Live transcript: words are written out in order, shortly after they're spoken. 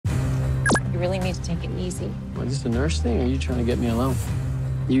really need to take it easy. What, is this a nurse thing, or are you trying to get me alone?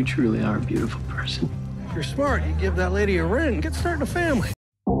 You truly are a beautiful person. If you're smart, you give that lady a ring, get starting a family.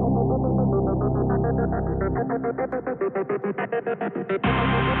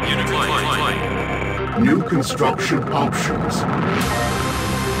 Unit flight. New construction options.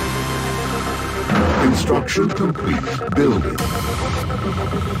 Construction complete. Building.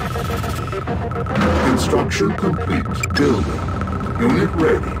 Construction complete. Building. Unit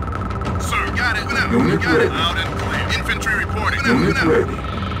ready. Sir, got it. Unit ready. Out and clear. Infantry reporting. Unit ready.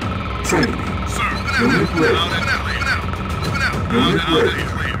 Training. Sir, Unit ready. Out and clear. Unit Out ready. and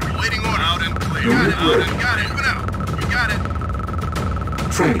clear. Waiting order. Out and clear. Unit ready. Got it. You got it.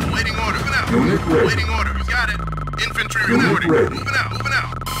 Training. Waiting order. Unit ready. Waiting order. You got it. Infantry Unit reporting. ready. Moving out.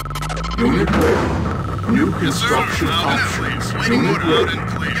 Unit ready. New Yes, sir. construction Out and options. clear. Waiting Unit order. Out ready. and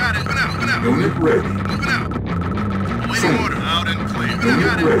clear. Got it. Unit ready. Moving out. Waiting Training. order. Out and clear. Unit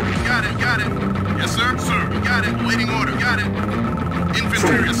Got it. ready. Got it. Yes, sir. You got it. Waiting order. Got it. Infantry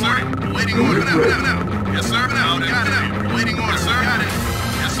Training. reporting. Waiting Unit order. ready. Yes, sir. Out and clear. Waiting order. Yes, sir. Got it.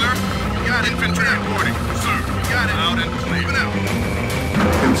 Yes, sir. You got it. Infantry reporting. Sir. You got it. Out and clear.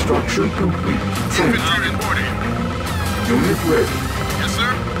 Construction complete. Training. Infantry reporting. Unit ready. Yes,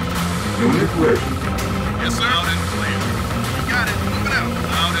 sir. Unit ready. Yes, sir. Out and clear. You got it. Moving out.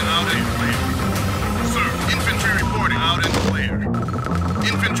 Out and clear. Sir. Infantry reporting. Out and clear.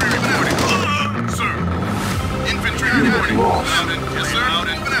 Infantry reporting. Sir. Infantry Unit reporting. lost. Out and yes, sir. Out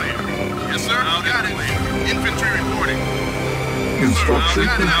and clear. Yes, sir. Out and clear. Infantry reporting. Construction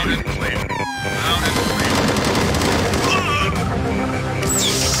Sir, out and complete. clear. Out and clear.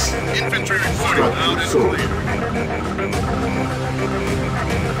 Infantry reporting. Out and Structure clear.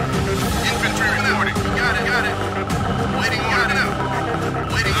 Infantry reporting. Got it. Waiting order now.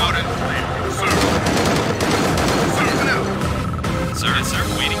 Waiting out and clear. Sir. Now. Sir, yes, sir.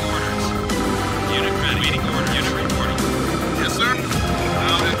 Waiting orders. Unit ready. Waiting order. Unit reporting. Yes, sir.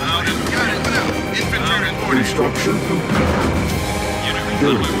 Out and got it. Now. Infantry reporting. Construction complete. Unit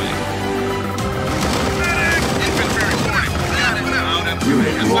reporting. On my way. Infantry reporting. Got it. Now. Out and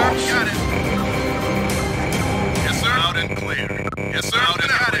Unit yes, lost. sir. Got it. Yes, sir. Out and clear. Yes, sir. Out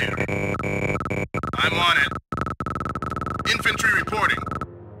and clear. I'm on it. Infantry reporting.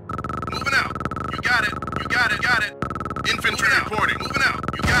 Moving out. You got it. Infantry reporting. Moving out.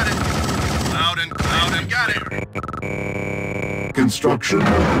 You got it. Out and got it. Construction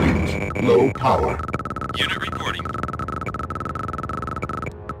complete. Low power. Unit reporting.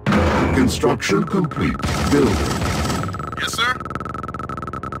 Construction complete. Building. Yes, sir.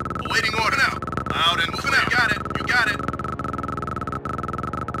 Awaiting order now. Out and moving out. Got it. You got it.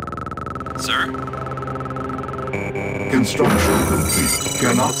 Sir? Construction complete.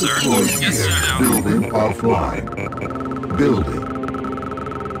 Cannot Sir? deploy Yes, here. sir, now. Building offline. Building.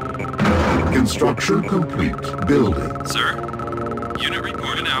 Construction complete. Building. Sir? Unit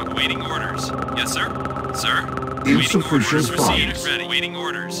reporting out. Waiting orders. Yes, sir? Sir? Insufficient Waiting orders received. funds. Unit ready. Waiting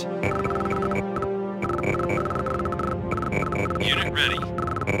orders. Unit ready.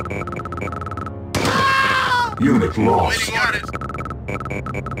 Unit lost. Waiting orders.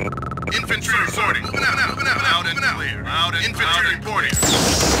 Infantry reporting. Moving out. Out and clear. Out and infantry reporting.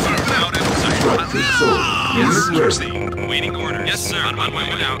 Sir, out and Structure sold. Unit ready. Proceed. Waiting order. Yes, sir. On my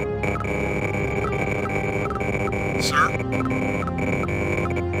way out. Sir?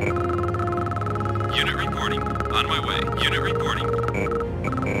 Unit reporting. On my way. Unit reporting.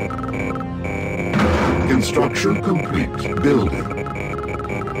 Construction complete. Building.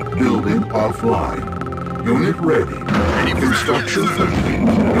 Building offline. Unit ready. Construction complete.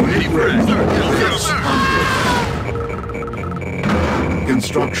 Unit ready. Yes, sir.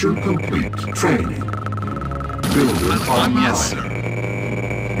 Construction complete. Training. Building online. Yes, sir.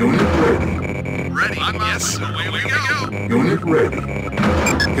 Unit ready. Ready. Yes, sir. Away we go. Unit ready.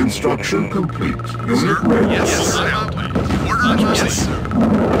 Construction complete. Unit ready. Yes, sir. Orders received. sir.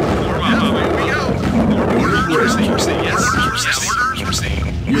 Away we go. Orders Unit ready. received. Yes, orders received.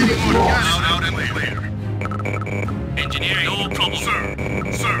 Unit lost. Out and clear. Engineering. No problem. Sir.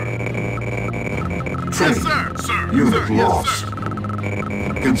 Yes, Training. sir. Unit Yes, lost. sir.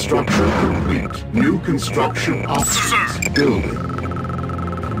 Construction complete. New construction options. Sir. Building.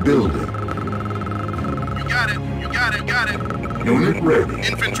 Building. You got it. Unit ready.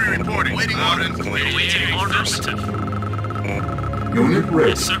 Infantry reporting. Waiting order and clear. Awaiting orders. Unit ready.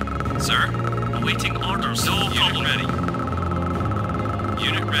 Yes, sir. Sir? Awaiting orders. No problem. Ready.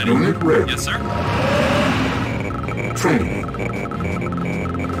 Unit ready. Unit ready. Yes, sir. Training.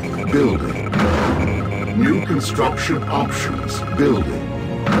 Building. New construction options. Building.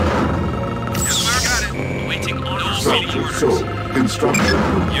 Yes, sir. Got it. Awaiting orders. Structure sold. Construction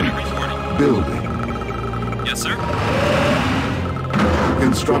complete. Unit reporting. Building. Yes, sir.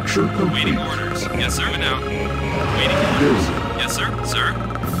 Construction complete. Waiting orders. Yes, sir. Moving out. Waiting orders. Building. Yes, sir. Sir.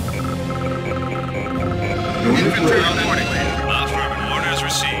 Unit ready. Affirmative. Orders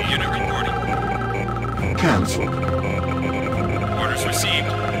received. Unit reporting. Cancel. Orders received.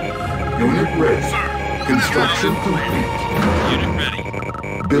 Unit ready. Construction complete. Unit ready.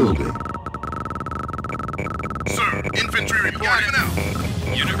 Building. Sir, infantry reporting now.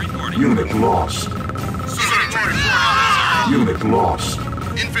 Unit reporting. Unit lost. Unit lost.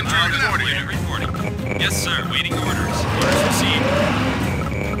 Infantry reporting. Unit reporting. Yes, sir. Waiting orders. Orders received.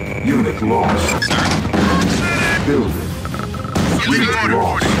 Unit lost. Sir. Building. Unit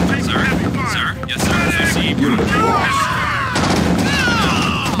lost. Sir. Sir. Yes, sir. Orders received. Unit lost.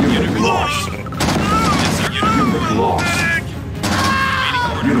 Unit lost. Yes, sir. Unit lost. Waiting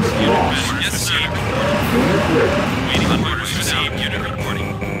orders. Unit Unit lost. ready. Yes, sir. Unit ready. Waiting orders received. Unit reporting.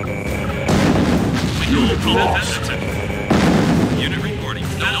 Unit lost. Unit reporting.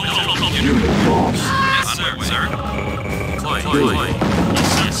 Unit lost. Yes, sir. Sir. Building.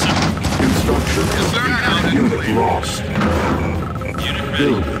 Construction. Unit lost. Unit ready.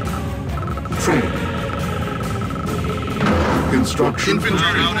 Building. Training. Construction Infantry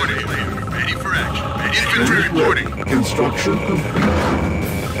complete. reporting. Ready for action. Infantry Unit reporting. ready. Construction complete.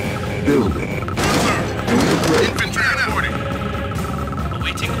 Building. Unit ready. Infantry reporting.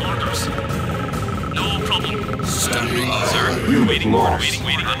 Awaiting orders. No problem. Sir. Unit Waiting lost. orders.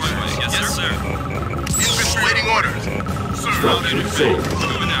 Waiting on my way. Yes, sir. Infantry waiting orders. Sir, Structure Unit ready. sold.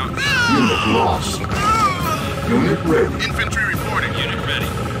 Moving out. Unit lost. Unit ready. infantry reporting. Unit ready.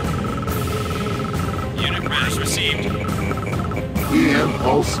 Unit orders received. EM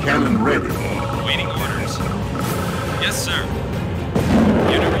pulse cannon ready. Waiting orders. Yes, sir.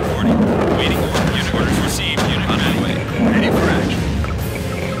 Unit reporting. Waiting orders. Unit orders received. Unit on my way. Ready for action.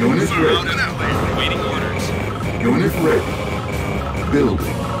 Unit Sir, out ready. and out. Waiting orders. Unit ready.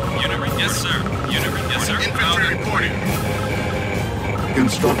 Building. Unit yes, sir. Unit yes, sir. Infantry reporting.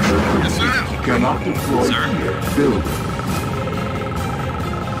 Construction Yes, sir. complete. Cannot deploy Sir. here. Building.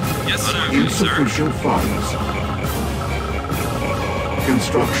 Yes, sir. Yes, sir. Insufficient funds.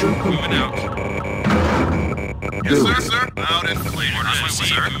 Construction Moving complete. out. Yes, Building. sir, sir. Out and clear. Orders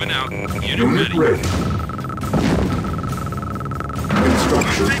received. Moving out. Unit Unit ready. ready.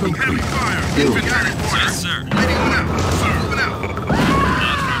 Construction Taking heavy complete. fire. Building. Infantry reporting. Yes, sir. Waiting on out. Sir, moving out.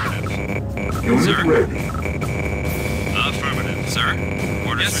 Affirmative. Unit Sir. ready. Affirmative, sir.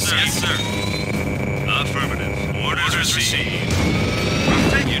 Orders received. Yes, sir. Affirmative. Orders received.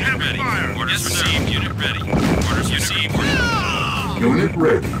 Taking Unit heavy ready. fire. Orders received. Unit ready. Orders received. Unit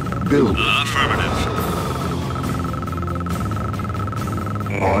ready. Building. Affirmative.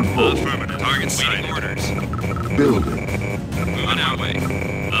 On hold. Affirmative. Target waiting orders. Building. Moving out way.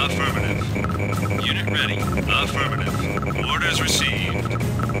 Affirmative. Unit ready. Affirmative. Orders received.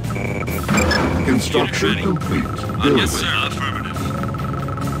 Construction Unit ready. complete. Yes, Building. sir. Affirmative.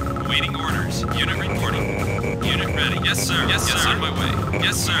 Waiting orders. Unit reporting. Unit ready. Yes, sir. Yes, sir. On my way.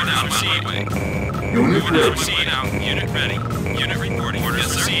 Yes, sir. Now on my way. Unit Moving out. ready. Moving out. Unit ready. Unit reporting.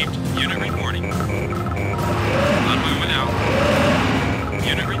 Orders received. Unit reporting. On moving out.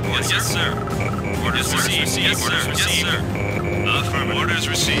 Unit reporting. Yes, sir. Orders received. Yes, sir. Yes, sir. Affirmative. Orders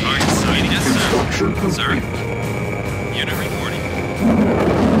received. Target sighting. Yes, sir. Construction Sir. complete. Unit reporting.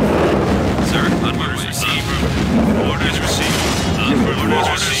 Sir, on orders received. Orders received.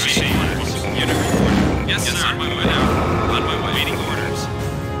 Orders received. Unit reporting. Yes, sir. On my way now. On my way. Waiting orders.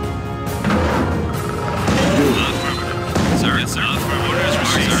 Affirmative. Sir. Yes, sir. Orders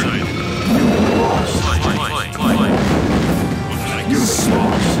received. Unit lost. Unit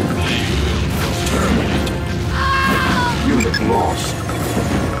lost. Unit lost.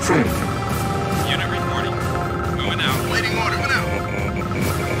 Training. Unit reporting. Moving out. Waiting order. Moving out.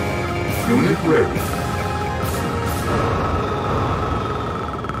 Unit ready.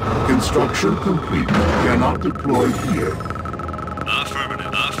 Construction complete. Cannot deploy here.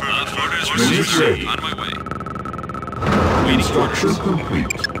 Affirmative. Affirmative. Orders Unit received. ready. On my way. Construction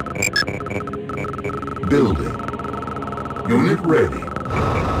complete. Building. Unit ready.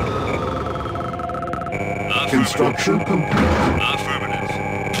 Construction complete. Affirmative.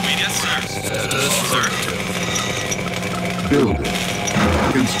 Yes, sir. Sir. Building.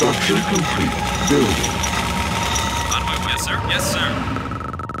 Construction complete. Building. On my way. Yes, sir. Yes, sir.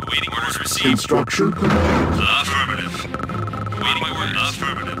 Waiting orders received. Construction complete. Affirmative. Waiting orders.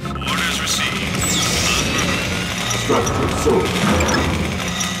 Affirmative. Orders received. Structure sold.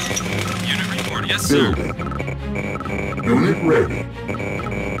 Unit report. Yes, sir. Building. Unit ready.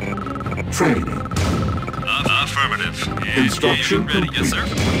 Training. Affirmative. Construction Unit ready. Yes, sir.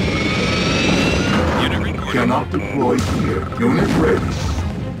 Cannot deploy here. Unit ready.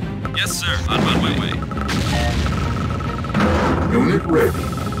 Yes, sir. On my way. Unit ready.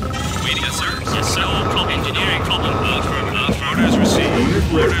 Waiting, yes, sir. Yes, sir. Engineering problem. Orders received. Unit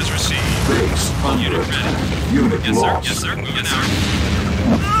ready. Orders received. Base under Unit attack. ready. Unit Yes, sir. lost. Yes, sir. Moving out.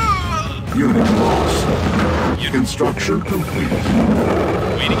 Unit lost. Construction complete.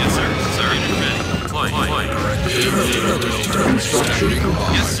 Waiting, yes, sir. Sir, unit ready. Deploy. Construction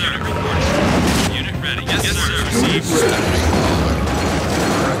complete. Yes, sir. Reporting. Unit ready. Yes, sir. Unit Received. ready.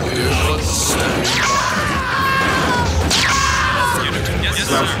 Unit ready. Yes,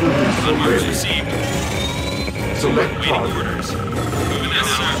 sir. Cluster missile On march ready. received. Select Waiting target. orders. Moving out. Yes,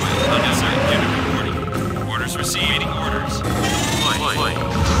 sir. Yes, sir. Unit reporting. Orders received. Waiting orders. Deploy.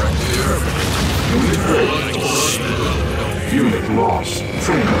 Unit ready. Unit lost.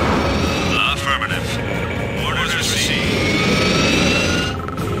 Training. Affirmative. Orders received.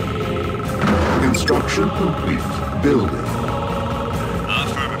 Construction complete. Building.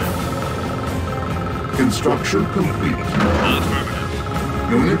 Affirmative. Construction complete. Affirmative.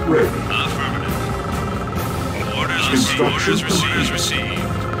 Unit ready. Affirmative. Orders received. Construction Orders received. Orders complete. received.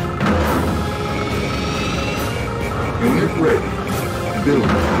 Unit ready.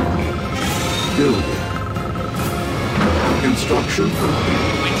 Building. Building. Construction complete.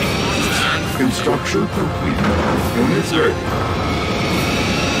 Waiting orders, sir. Construction complete. Unit Sir. ready.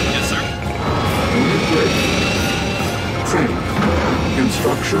 Yes, sir. Unit ready. Training.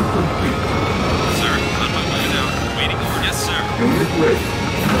 Construction complete. Sir, on my way now. Waiting order. Yes, sir. Unit ready.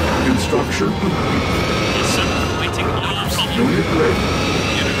 Construction complete. Yes, sir. Waiting orders. Unit ready.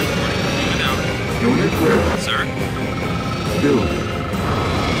 Unit reporting. Moving out. Unit ready. Sir. Building.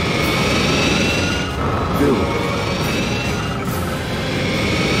 Building.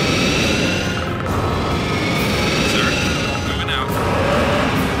 Sir. Moving out.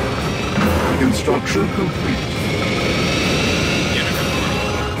 Construction complete. Unit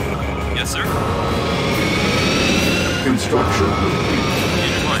reporting. Yes, sir. Construction complete.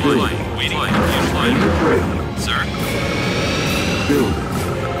 Unit Building. line. Waiting. Unit line. Unit ready. Sir. Building.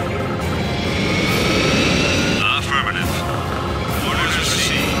 Affirmative. Orders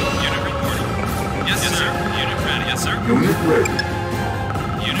received. Unit reporting. Yes, sir. Unit ready. Yes, sir. Unit ready.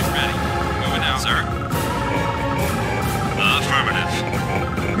 Unit ready. Moving out, sir. Affirmative.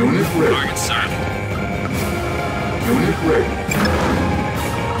 Unit ready. Target, sir. Unit ready.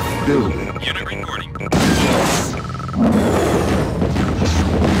 Building. Unit reporting.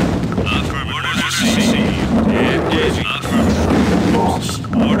 Affirmative. Orders received. Engaging. Affirmative. Lost.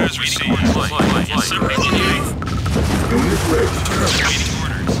 Orders received. Yes, sir. Engineering. Unit ready. Waiting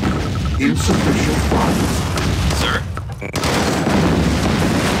orders. Insufficient funds. Sir.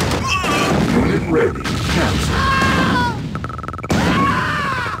 Unit ready. Cancel.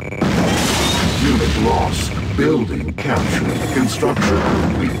 Unit lost. Building captured. Construction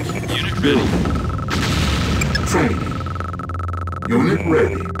complete. Unit ready. Building. Training. Unit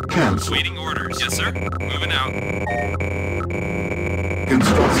ready. Cancel. Waiting orders. Yes, sir. Moving out.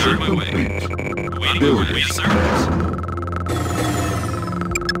 Construction Sir, my way. complete. Waiting Building. orders. Yes, sir.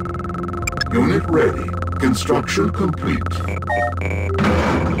 Unit ready. Construction complete.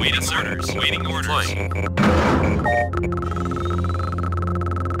 Waiting orders. Waiting orders.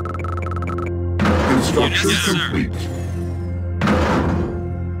 Construction Yes, sir. complete.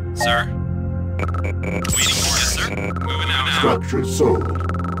 Sir. Waiting orders. Yes, sir. Moving out now. Structure sold.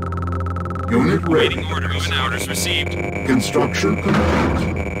 Unit ready. Waiting orders. Moving out. Orders received. Construction complete.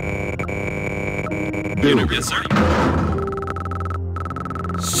 Unit. Building. Yes, sir.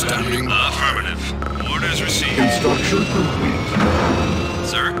 Standing by. Affirmative. Orders received. Construction complete.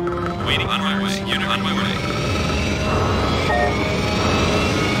 Sir. Waiting on my way. Unit on my way.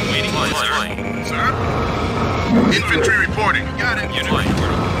 Waiting line, sir. Sir? Infantry reporting. Got it. Unit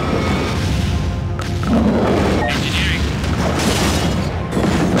reporting. Engineering.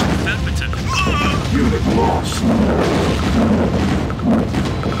 Affirmative. Unit lost.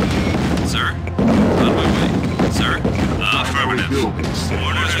 Sir. On my way. Sir. Affirmative. Buildings.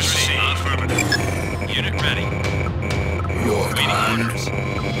 Orders received. Affirmative. Unit ready. Waiting orders.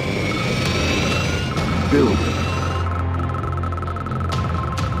 Building.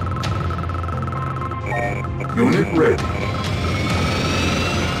 Unit ready.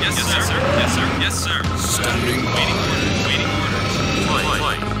 Yes, sir. Yes, sir. Yes, sir. Standing by. Waiting orders. Waiting orders.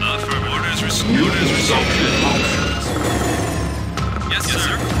 Flight. Affirmative. Orders received. New Orders construction received. options. Yes,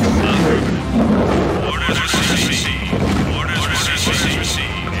 sir. Unit ready. Orders received. Orders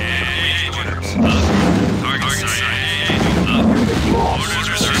received. Waiting orders. Target sighted. Unit lost.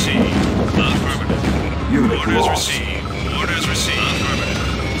 Orders received. Affirmative. Unit Orders lost. received. Orders received. Affirmative.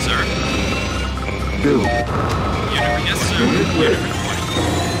 Sir. Building. Unit, yes, sir. Unit ready.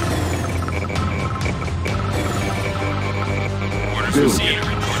 Orders Building. received.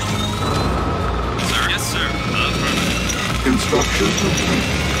 Sir, yes, sir. Affirmative. Construction complete.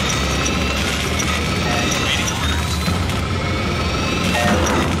 Meeting orders.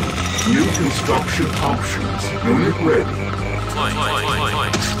 New construction options. Unit ready. Flight.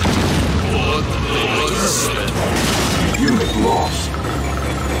 Unit lost.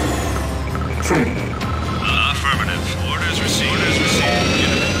 Training